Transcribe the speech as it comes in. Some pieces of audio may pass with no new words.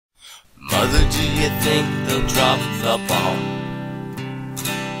Mother, do you think they'll drop the ball?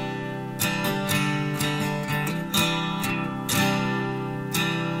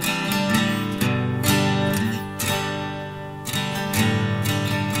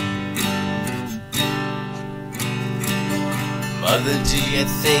 Mother, do you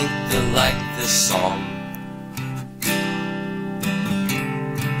think they'll like this song?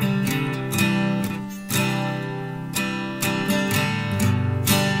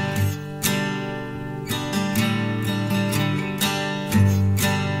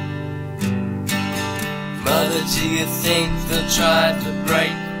 Mother, do you think they'll try to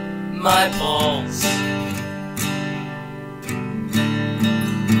break my balls?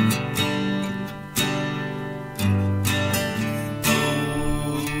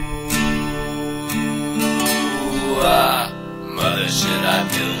 Mother, should I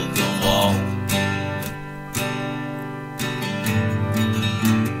build a wall?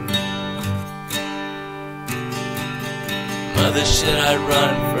 Mother, should I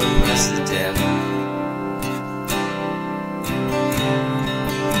run for president?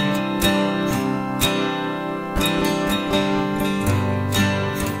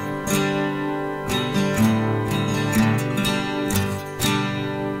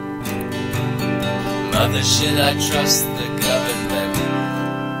 Mother, should I trust the government?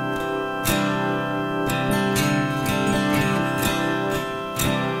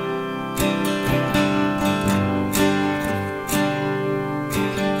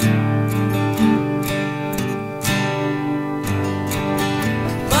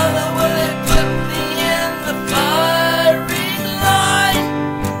 Mother, will it put me in the firing line?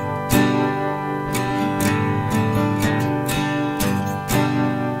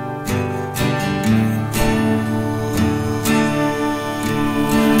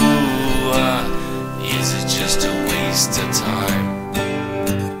 Is it just a waste of time?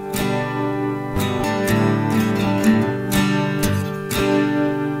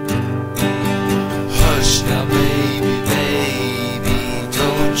 Hush now, baby, baby,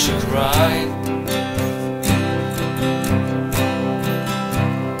 don't you cry.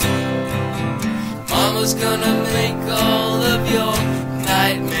 Mama's gonna make all of your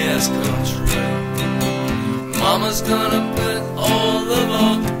nightmares come true. Mama's gonna put all of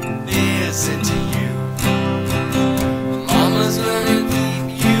her fears into you. Mama's gonna keep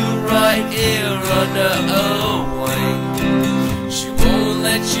you right here under her wing. She won't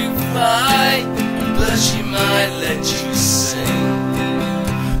let you fly, but she might let you sing.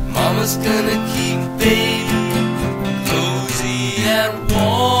 Mama's gonna keep baby cozy and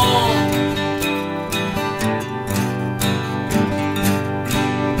warm.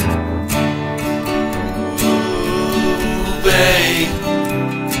 Ooh, babe.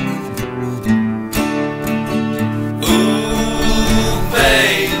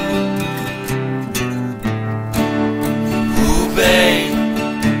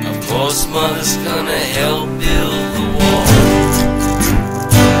 Mother's gonna help build the wall.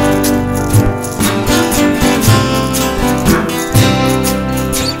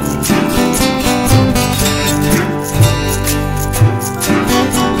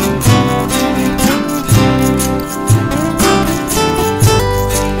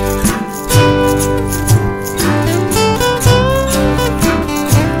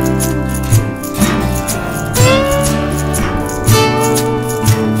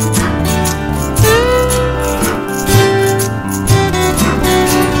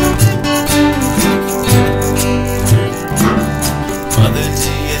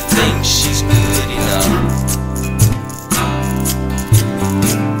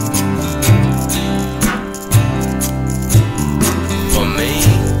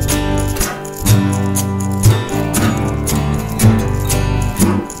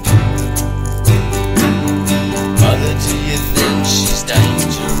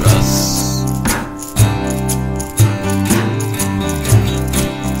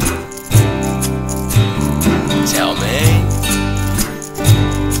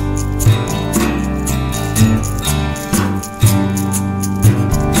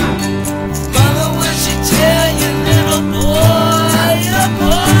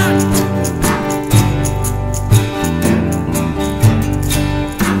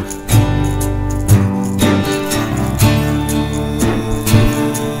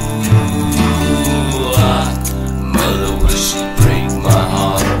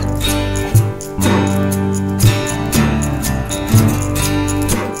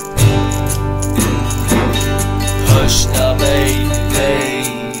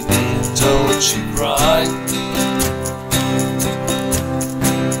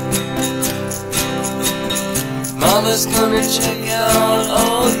 Mama's gonna check out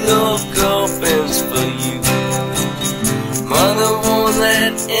all your girlfriends.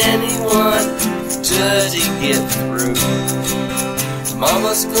 get through.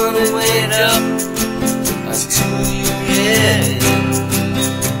 Mama's gonna wait up until you get in.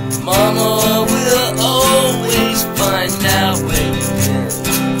 Mama will always find out where you've been.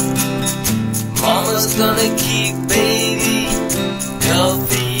 Mama's gonna keep baby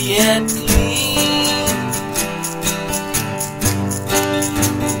healthy and clean.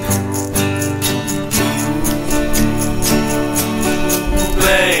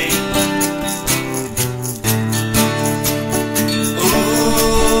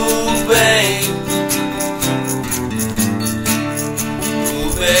 Ooh,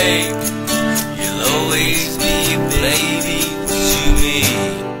 babe.